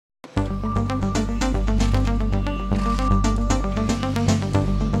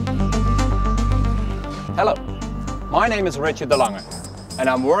Hello, my name is Richard De Lange and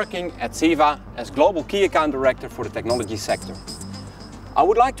I'm working at CEVA as Global Key Account Director for the technology sector. I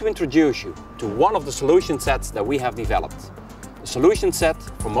would like to introduce you to one of the solution sets that we have developed, a solution set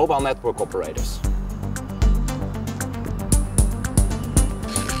for mobile network operators.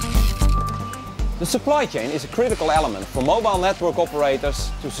 The supply chain is a critical element for mobile network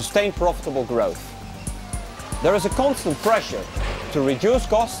operators to sustain profitable growth. There is a constant pressure to reduce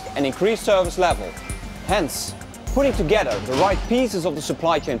cost and increase service level. Hence, putting together the right pieces of the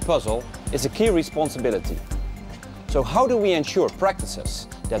supply chain puzzle is a key responsibility. So how do we ensure practices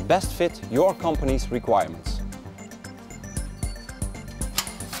that best fit your company's requirements?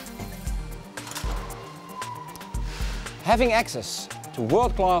 Having access to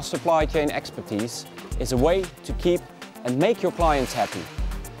world-class supply chain expertise is a way to keep and make your clients happy.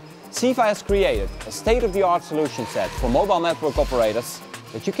 CEVA has created a state-of-the-art solution set for mobile network operators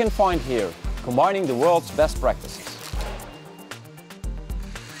that you can find here, combining the world's best practices.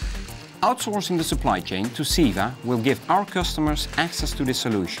 Outsourcing the supply chain to CEVA will give our customers access to this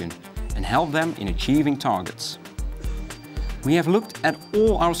solution and help them in achieving targets. We have looked at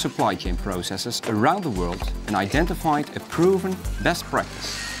all our supply chain processes around the world and identified a proven best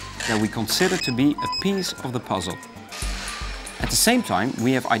practice that we consider to be a piece of the puzzle. At the same time,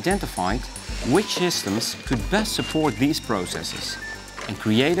 we have identified which systems could best support these processes and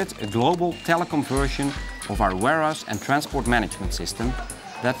created a global telecom version of our warehouse and transport management system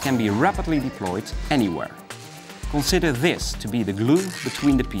that can be rapidly deployed anywhere. Consider this to be the glue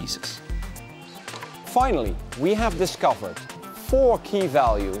between the pieces. Finally, we have discovered 4 key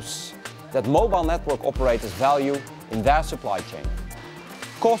values that mobile network operators value in their supply chain: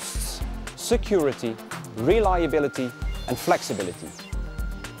 costs, security, reliability and flexibility.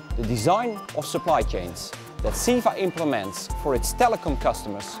 The design of supply chains that CEVA implements for its telecom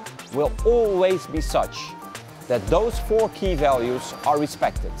customers will always be such that those 4 key values are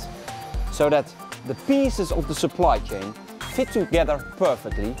respected, so that the pieces of the supply chain fit together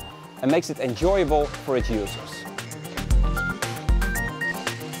perfectly and makes it enjoyable for its users.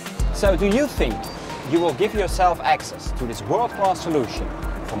 So do you think you will give yourself access to this world-class solution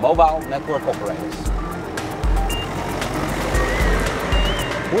for mobile network operators?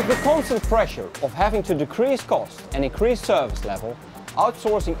 With the constant pressure of having to decrease cost and increase service level,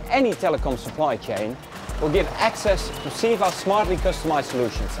 outsourcing any telecom supply chain will give access to CEVA's smartly customized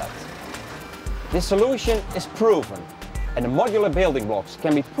solution set. This solution is proven and the modular building blocks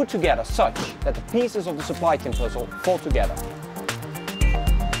can be put together such that the pieces of the supply chain puzzle fall together.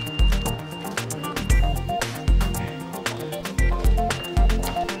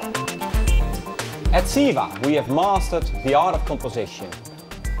 At CEVA, we have mastered the art of composition.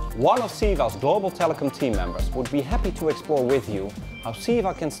 One of CEVA's global telecom team members would be happy to explore with you how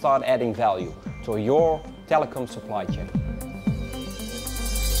CEVA can start adding value to your telecom supply chain.